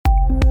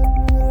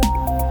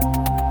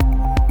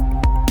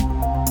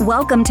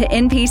Welcome to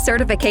NP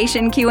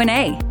Certification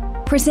Q&A,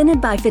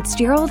 presented by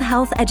Fitzgerald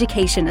Health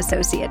Education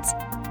Associates.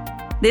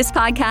 This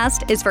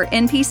podcast is for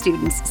NP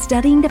students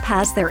studying to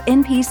pass their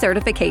NP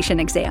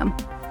certification exam.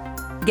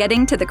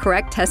 Getting to the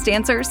correct test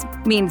answers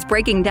means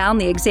breaking down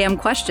the exam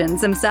questions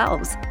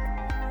themselves.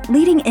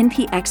 Leading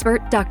NP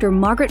expert Dr.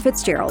 Margaret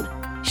Fitzgerald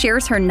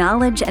shares her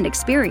knowledge and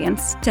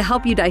experience to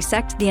help you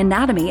dissect the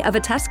anatomy of a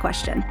test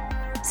question,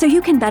 so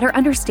you can better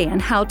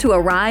understand how to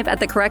arrive at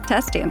the correct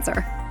test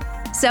answer.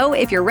 So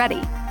if you're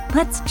ready,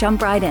 let's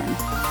jump right in.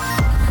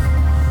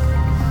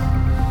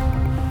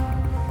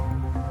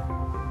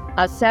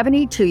 A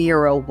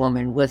 72-year-old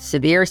woman with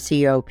severe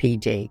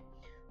COPD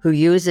who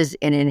uses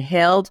an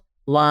inhaled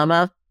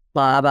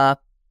LABA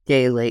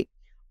daily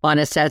on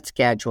a set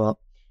schedule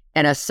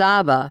and a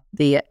SABA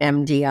via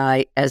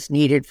MDI as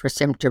needed for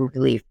symptom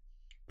relief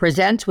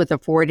presents with a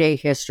 4-day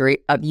history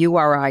of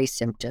URI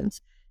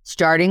symptoms,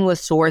 starting with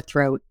sore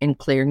throat and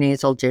clear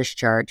nasal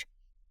discharge.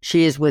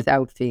 She is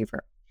without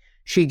fever.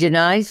 She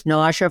denies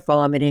nausea,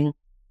 vomiting,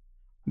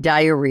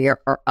 diarrhea,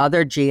 or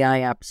other GI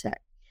upset.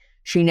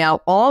 She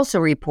now also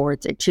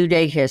reports a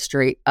 2-day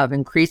history of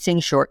increasing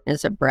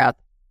shortness of breath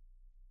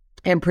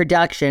and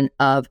production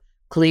of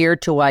clear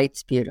to white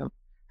sputum.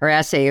 Her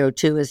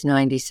SaO2 is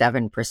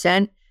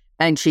 97%,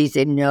 and she's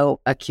in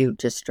no acute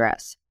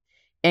distress.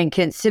 In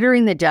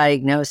considering the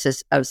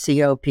diagnosis of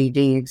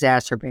COPD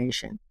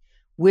exacerbation,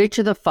 which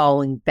of the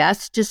following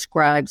best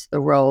describes the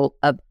role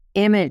of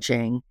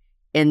imaging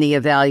in the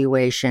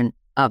evaluation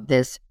of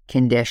this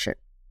condition?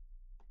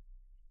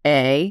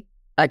 A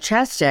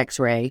chest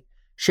X-ray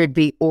should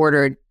be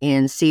ordered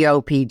in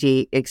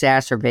COPD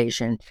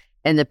exacerbation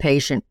in the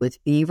patient with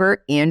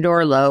fever and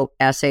or low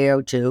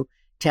SaO2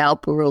 to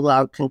help rule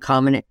out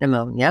concomitant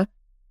pneumonia.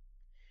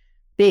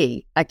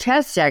 B, a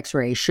chest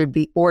X-ray should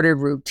be ordered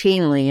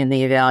routinely in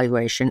the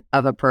evaluation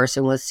of a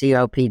person with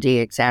COPD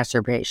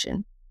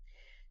exacerbation.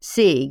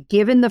 C,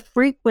 given the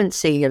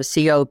frequency of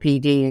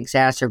COPD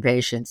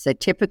exacerbations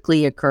that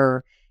typically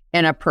occur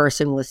in a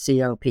person with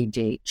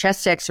COPD,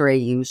 chest X-ray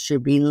use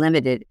should be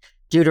limited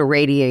due to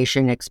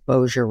radiation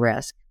exposure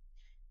risk.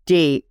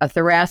 D, a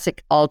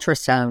thoracic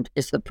ultrasound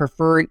is the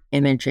preferred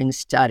imaging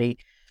study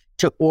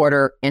to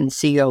order in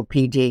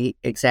COPD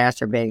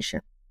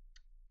exacerbation.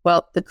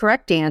 Well, the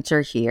correct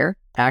answer here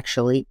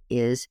actually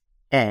is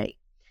A,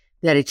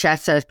 that a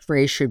chest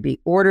X-ray should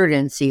be ordered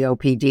in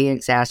COPD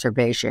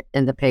exacerbation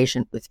in the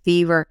patient with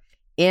fever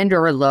and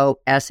or low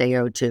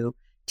SaO2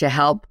 to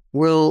help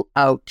rule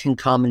out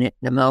concomitant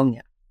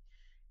pneumonia.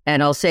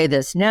 And I'll say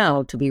this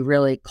now to be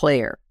really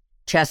clear.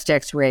 Chest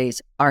X-rays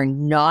are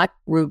not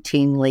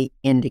routinely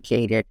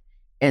indicated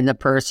in the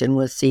person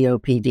with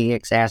COPD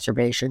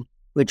exacerbation,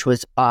 which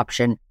was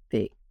option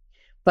B.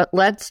 But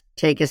let's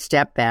take a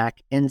step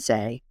back and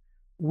say,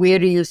 where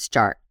do you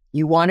start?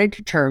 You want to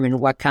determine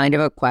what kind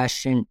of a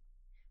question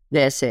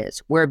this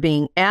is. We're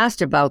being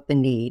asked about the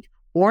need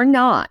or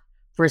not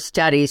for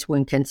studies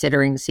when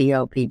considering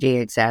COPD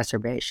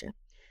exacerbation.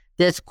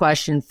 This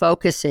question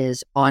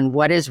focuses on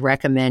what is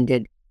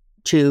recommended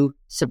to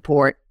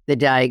support the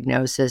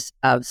diagnosis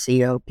of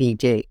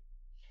COPD.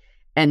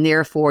 And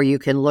therefore, you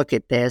can look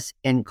at this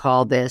and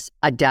call this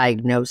a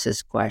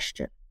diagnosis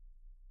question.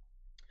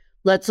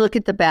 Let's look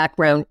at the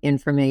background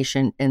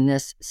information in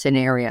this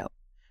scenario.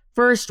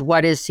 First,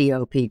 what is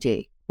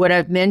COPD? What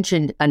I've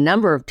mentioned a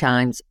number of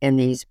times in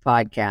these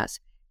podcasts,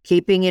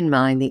 keeping in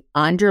mind the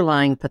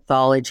underlying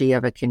pathology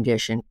of a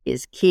condition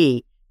is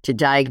key to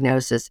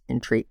diagnosis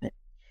and treatment.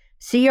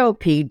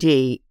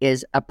 COPD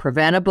is a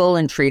preventable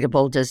and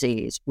treatable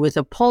disease with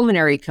a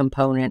pulmonary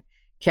component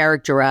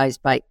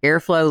characterized by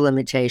airflow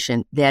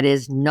limitation that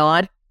is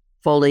not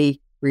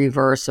fully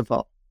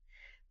reversible.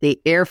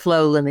 The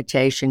airflow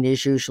limitation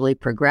is usually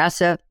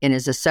progressive and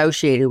is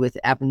associated with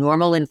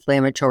abnormal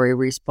inflammatory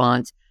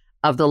response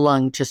of the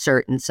lung to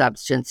certain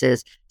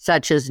substances,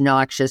 such as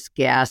noxious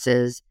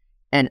gases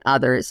and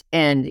others.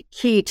 And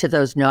key to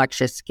those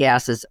noxious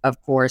gases,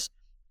 of course,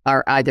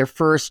 are either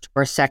first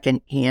or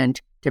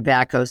second-hand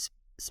tobacco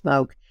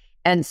smoke,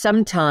 and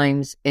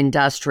sometimes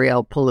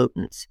industrial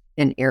pollutants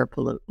and air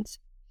pollutants.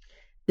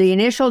 The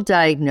initial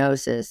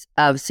diagnosis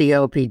of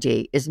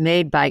COPD is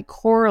made by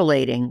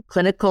correlating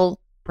clinical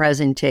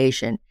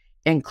presentation,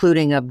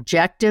 including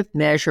objective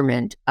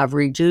measurement of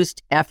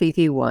reduced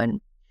FEV1,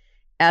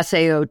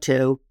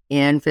 SaO2,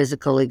 and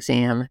physical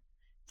exam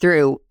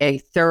through a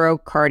thorough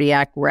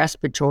cardiac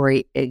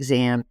respiratory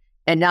exam,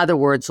 in other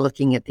words,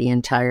 looking at the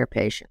entire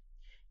patient.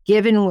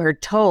 Given we're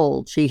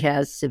told she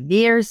has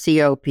severe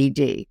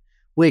COPD,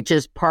 which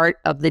is part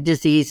of the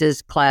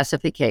disease's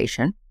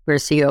classification, where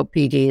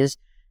COPD is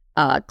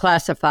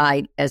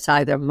classified as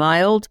either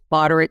mild,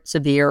 moderate,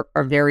 severe,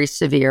 or very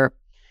severe,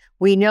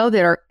 we know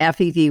that our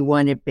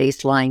FEV1 at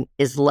baseline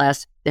is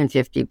less than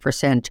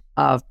 50%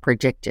 of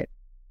predicted.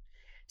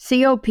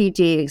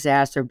 COPD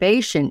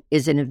exacerbation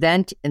is an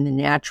event in the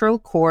natural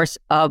course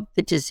of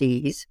the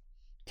disease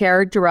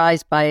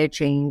characterized by a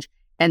change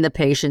in the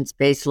patient's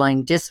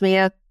baseline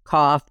dyspnea,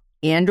 cough,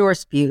 and or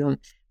sputum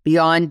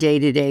beyond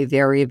day-to-day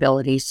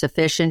variability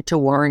sufficient to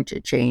warrant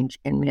a change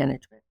in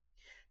management.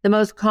 The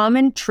most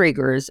common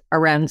triggers,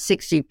 around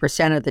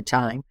 60% of the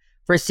time,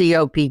 for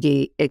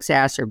COPD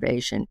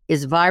exacerbation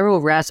is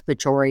viral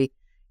respiratory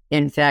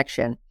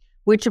infection,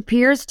 which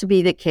appears to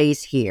be the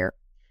case here.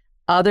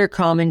 Other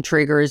common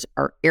triggers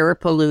are air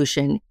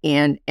pollution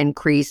and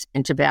increase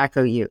in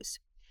tobacco use.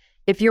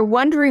 If you're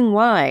wondering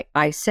why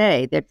I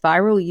say that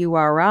viral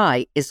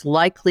URI is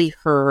likely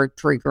her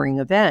triggering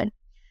event,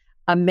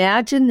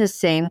 imagine the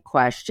same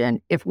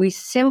question if we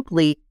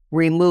simply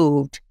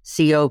removed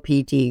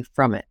COPD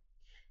from it.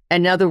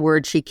 In other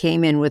words, she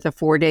came in with a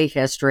 4-day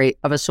history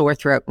of a sore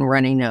throat and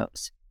runny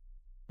nose.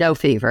 No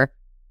fever,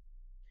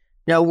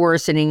 no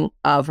worsening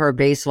of her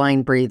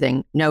baseline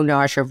breathing, no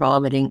nausea,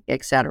 vomiting,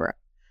 etc.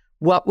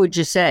 What would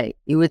you say?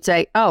 You would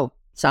say, oh,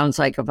 sounds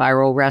like a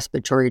viral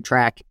respiratory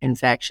tract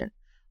infection.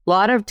 A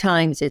lot of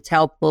times it's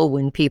helpful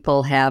when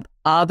people have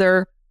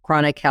other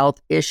chronic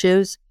health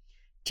issues.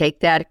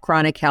 Take that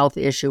chronic health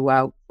issue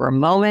out for a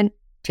moment.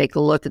 Take a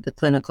look at the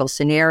clinical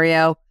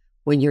scenario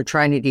when you're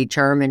trying to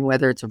determine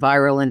whether it's a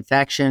viral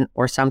infection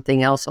or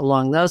something else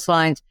along those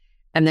lines.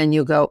 And then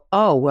you go,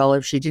 oh, well,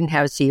 if she didn't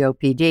have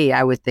COPD,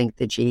 I would think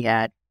that she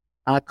had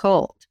a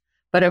cold.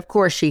 But of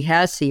course, she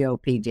has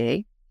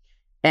COPD,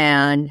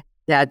 and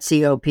that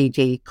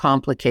COPD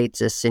complicates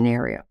this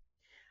scenario.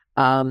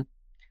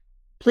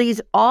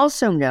 Please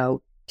also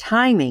note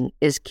timing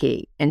is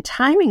key. And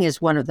timing is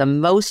one of the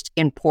most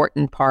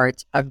important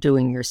parts of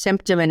doing your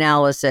symptom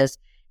analysis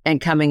and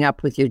coming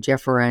up with your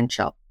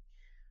differential.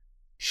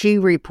 She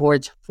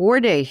reports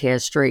 4-day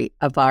history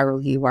of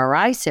viral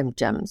URI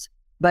symptoms,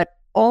 but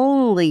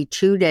only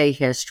 2-day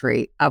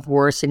history of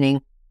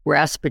worsening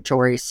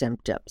respiratory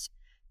symptoms.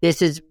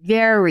 This is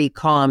very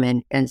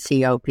common in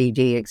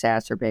COPD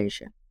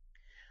exacerbation.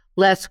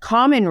 Less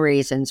common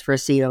reasons for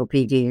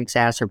COPD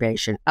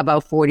exacerbation,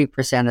 about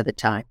 40% of the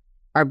time,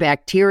 are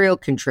bacterial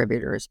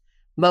contributors,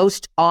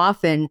 most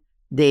often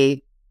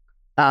the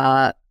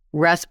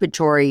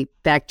respiratory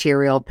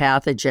bacterial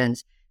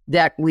pathogens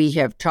that we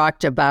have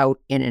talked about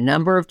in a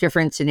number of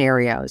different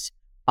scenarios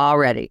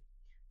already.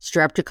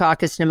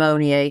 Streptococcus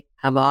pneumoniae,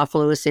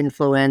 Haemophilus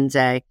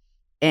influenzae,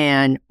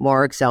 and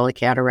Moraxella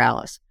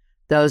catarrhalis.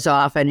 Those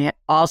often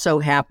also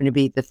happen to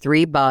be the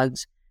 3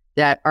 bugs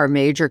that are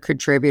major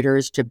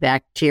contributors to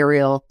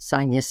bacterial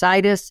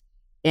sinusitis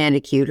and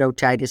acute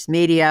otitis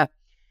media.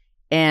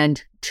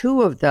 And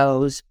 2 of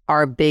those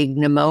are big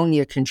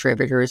pneumonia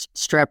contributors,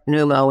 strep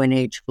pneumo and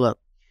H. flu.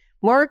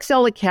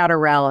 Moraxella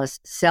catarrhalis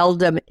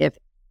seldom, if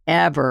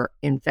ever,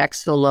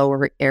 infects the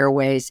lower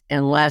airways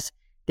unless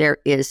there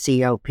is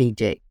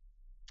COPD.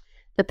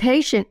 The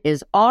patient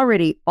is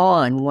already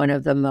on one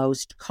of the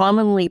most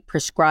commonly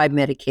prescribed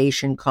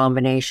medication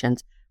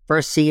combinations for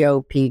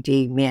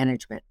COPD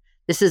management.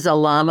 This is a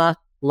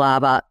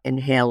LAMA-LABA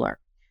inhaler.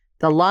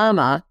 The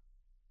LAMA,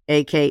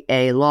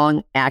 aka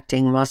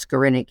long-acting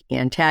muscarinic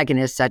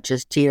antagonist such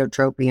as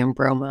tiotropium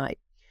bromide,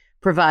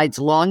 provides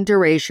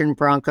long-duration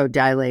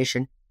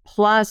bronchodilation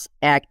plus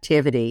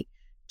activity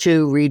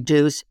to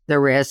reduce the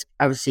risk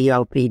of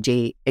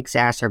COPD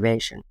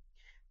exacerbation.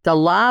 The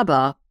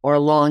LABA, or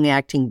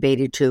long-acting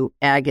beta-2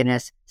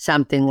 agonists,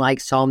 something like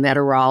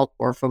salmeterol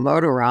or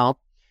formoterol,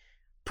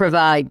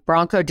 provide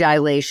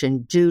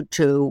bronchodilation due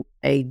to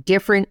a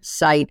different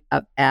site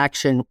of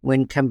action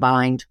when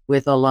combined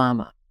with a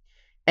LAMA.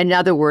 In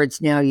other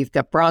words, now you've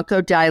got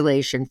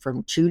bronchodilation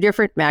from 2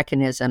 different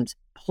mechanisms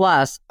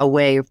plus a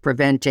way of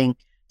preventing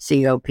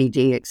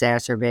COPD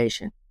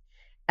exacerbation.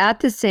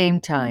 At the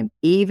same time,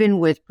 even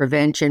with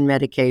prevention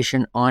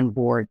medication on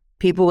board,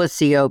 people with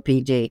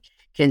COPD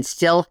can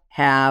still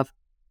have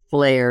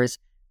flares,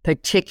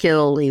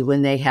 particularly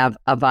when they have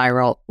a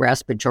viral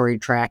respiratory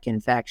tract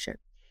infection.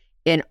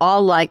 In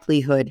all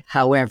likelihood,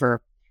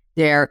 however,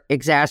 their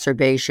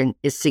exacerbation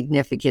is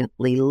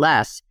significantly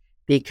less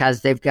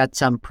because they've got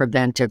some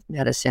preventive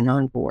medicine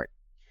on board.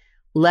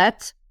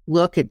 Let's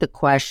look at the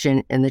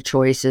question and the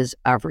choices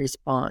of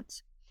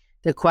response.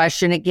 The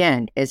question,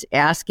 again, is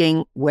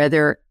asking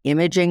whether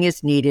imaging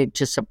is needed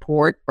to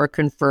support or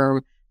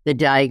confirm the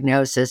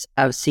diagnosis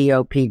of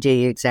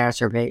COPD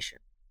exacerbation.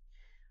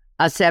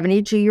 A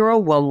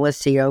 72-year-old woman with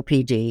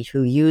COPD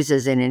who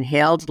uses an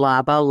inhaled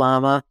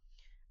LABA/LAMA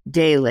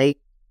daily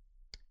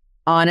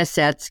on a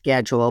set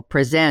schedule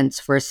presents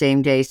for a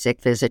same-day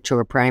sick visit to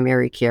her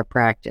primary care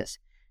practice.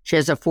 She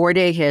has a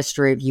 4-day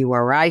history of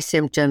URI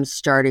symptoms,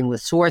 starting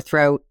with sore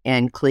throat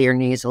and clear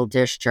nasal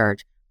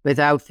discharge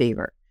without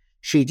fever.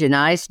 She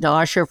denies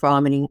nausea,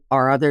 vomiting,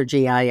 or other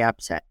GI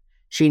upset.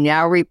 She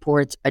now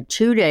reports a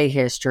 2-day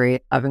history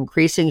of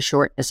increasing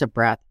shortness of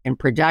breath and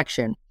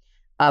production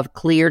of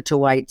clear to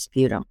white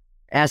sputum.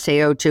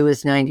 SaO2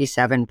 is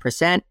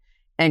 97%,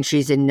 and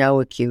she's in no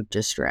acute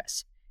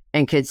distress.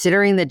 And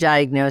considering the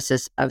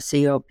diagnosis of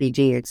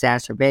COPD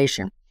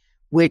exacerbation,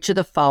 which of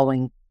the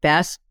following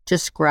best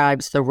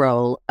describes the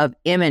role of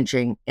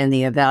imaging in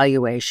the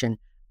evaluation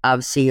of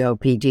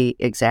COPD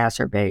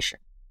exacerbation?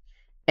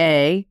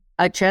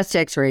 A chest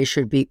X-ray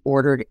should be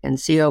ordered in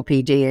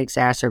COPD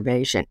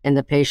exacerbation in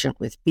the patient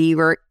with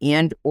fever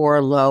and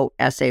or low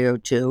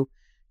SaO2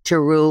 to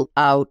rule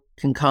out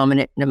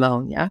concomitant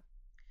pneumonia.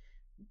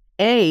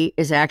 A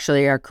is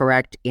actually our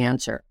correct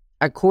answer.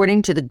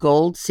 According to the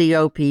GOLD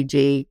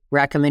COPD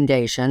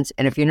recommendations,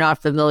 and if you're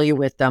not familiar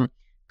with them,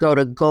 go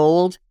to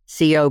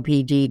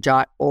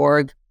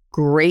goldcopd.org.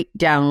 Great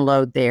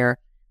download there.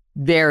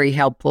 Very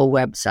helpful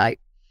website.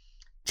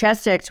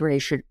 Chest x-ray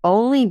should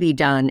only be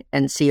done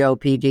in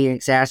COPD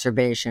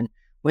exacerbation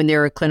when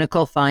there are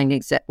clinical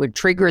findings that would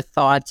trigger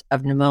thoughts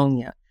of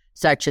pneumonia,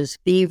 such as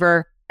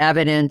fever,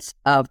 evidence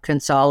of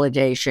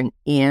consolidation,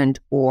 and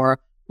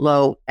or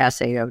low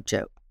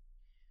SaO2.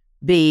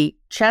 B,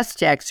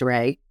 chest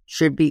x-ray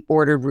should be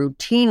ordered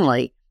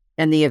routinely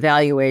in the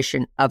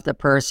evaluation of the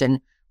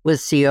person with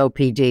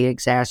COPD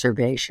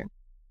exacerbation.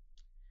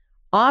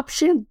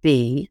 Option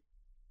B,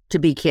 to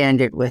be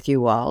candid with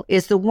you all,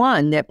 is the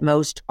one that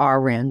most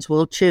RNs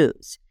will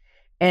choose,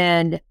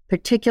 and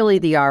particularly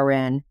the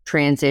RN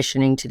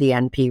transitioning to the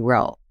NP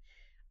role,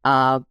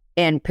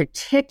 and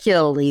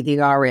particularly the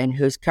RN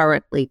who's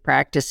currently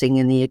practicing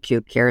in the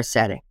acute care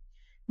setting.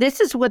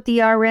 This is what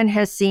the RN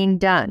has seen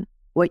done.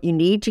 What you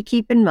need to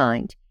keep in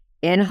mind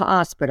in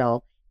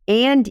hospital,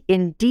 and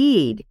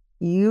indeed,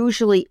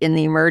 usually in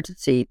the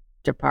emergency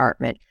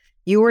department,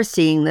 you are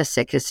seeing the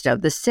sickest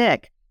of the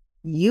sick.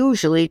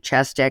 Usually,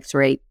 chest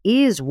x-ray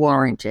is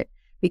warranted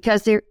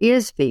because there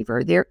is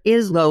fever, there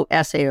is low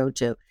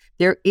SaO2,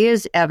 there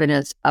is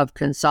evidence of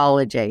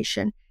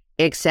consolidation,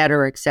 et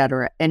cetera, et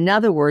cetera. In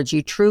other words,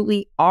 you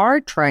truly are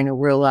trying to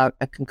rule out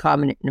a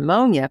concomitant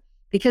pneumonia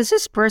because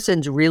this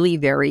person's really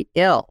very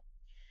ill.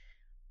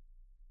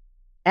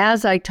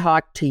 As I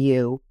talk to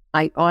you,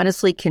 I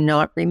honestly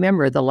cannot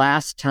remember the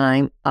last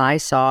time I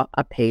saw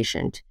a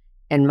patient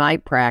in my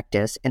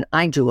practice, and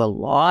I do a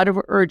lot of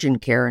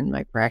urgent care in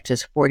my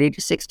practice, 40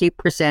 to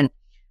 60%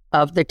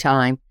 of the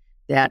time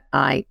that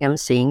I am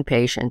seeing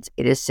patients,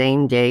 it is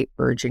same-day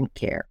urgent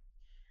care.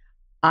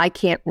 I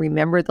can't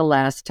remember the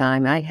last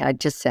time I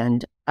had to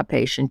send a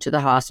patient to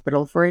the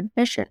hospital for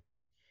admission.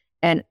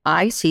 And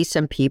I see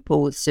some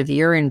people with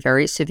severe and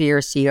very severe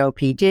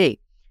COPD,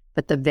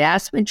 but the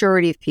vast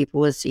majority of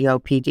people with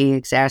COPD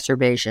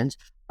exacerbations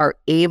are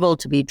able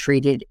to be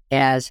treated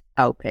as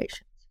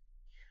outpatients.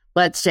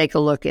 Let's take a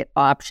look at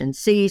option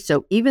C.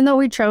 So even though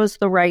we chose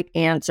the right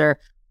answer,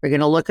 we're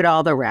going to look at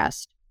all the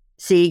rest.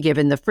 C,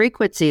 given the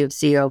frequency of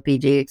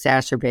COPD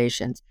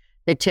exacerbations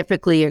that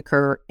typically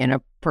occur in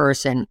a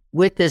person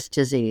with this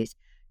disease,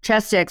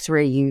 chest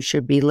x-ray use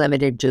should be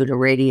limited due to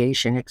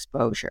radiation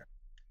exposure.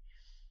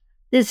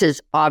 This is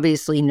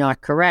obviously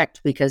not correct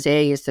because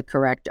A is the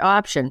correct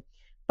option,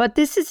 but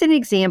this is an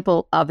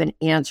example of an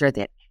answer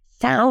that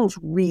sounds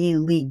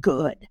really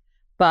good,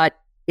 but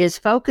is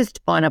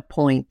focused on a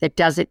point that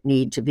doesn't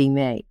need to be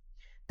made.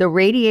 The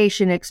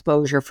radiation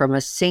exposure from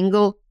a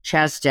single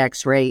chest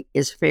x-ray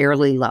is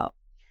fairly low.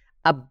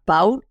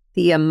 About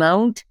the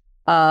amount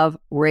of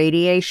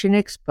radiation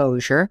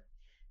exposure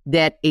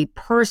that a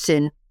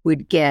person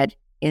would get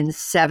in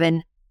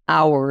 7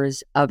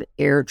 hours of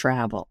air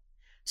travel.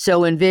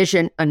 So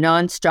envision a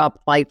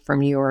nonstop flight from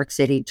New York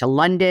City to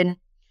London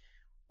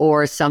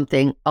or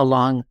something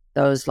along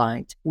those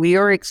lines. We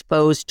are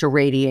exposed to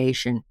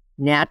radiation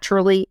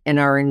naturally in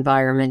our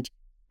environment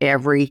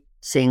every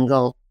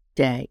single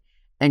day.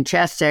 And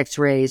chest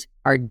x-rays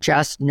are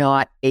just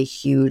not a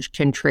huge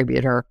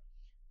contributor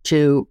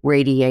to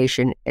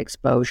radiation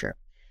exposure.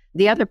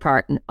 The other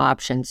part in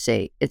option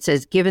C, it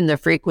says, given the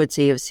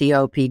frequency of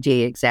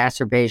COPD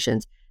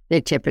exacerbations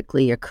that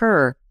typically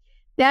occur,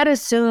 that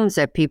assumes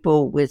that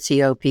people with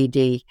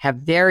COPD have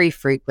very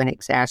frequent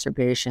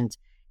exacerbations.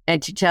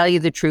 And to tell you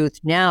the truth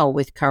now,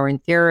 with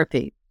current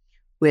therapy,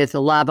 with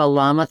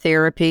LABA/LAMA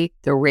therapy,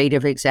 the rate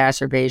of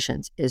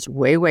exacerbations is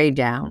way, way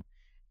down.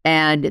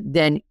 And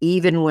then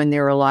even when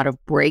there are a lot of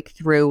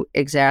breakthrough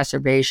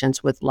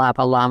exacerbations with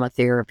LABA/LAMA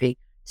therapy,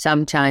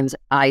 sometimes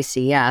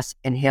ICS,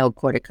 inhaled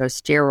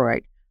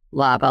corticosteroid,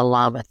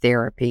 LABA/LAMA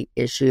therapy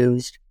is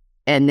used.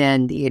 And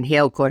then the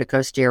inhaled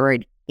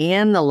corticosteroid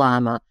and the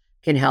LAMA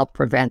can help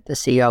prevent the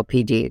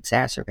COPD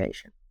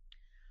exacerbation.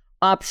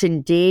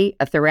 Option D,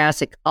 a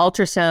thoracic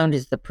ultrasound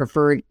is the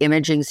preferred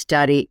imaging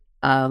study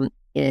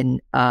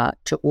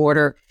to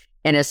order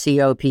in a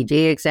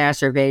COPD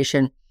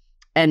exacerbation.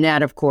 And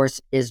that, of course,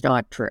 is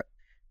not true.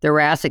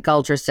 Thoracic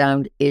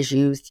ultrasound is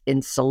used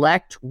in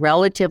select,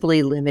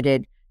 relatively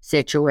limited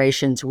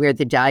situations where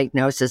the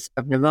diagnosis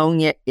of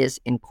pneumonia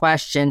is in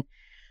question.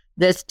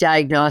 This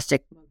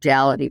diagnostic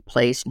modality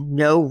plays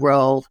no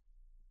role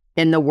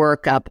in the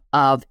workup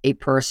of a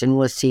person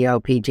with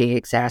COPD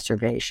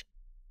exacerbation.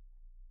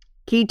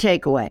 Key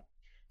takeaway,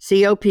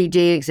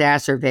 COPD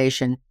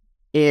exacerbation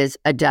is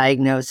a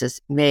diagnosis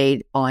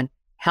made on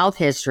health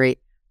history,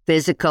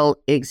 physical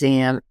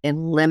exam,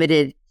 and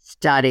limited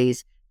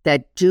studies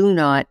that do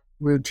not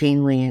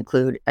routinely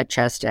include a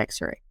chest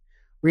x-ray.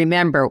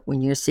 Remember,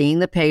 when you're seeing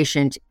the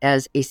patient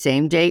as a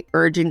same-day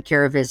urgent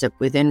care visit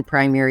within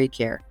primary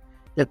care,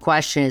 the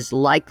question is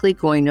likely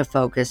going to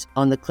focus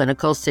on the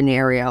clinical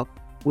scenario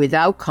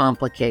without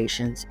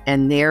complications,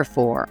 and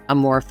therefore a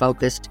more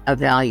focused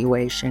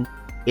evaluation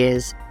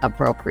is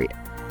appropriate.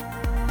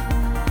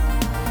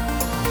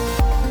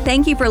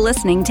 Thank you for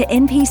listening to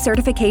NP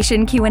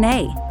Certification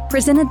Q&A,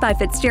 presented by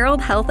Fitzgerald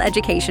Health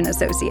Education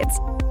Associates.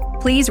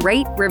 Please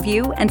rate,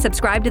 review, and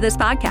subscribe to this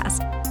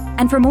podcast.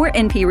 And for more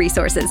NP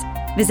resources,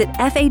 visit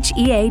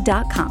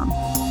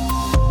FHEA.com.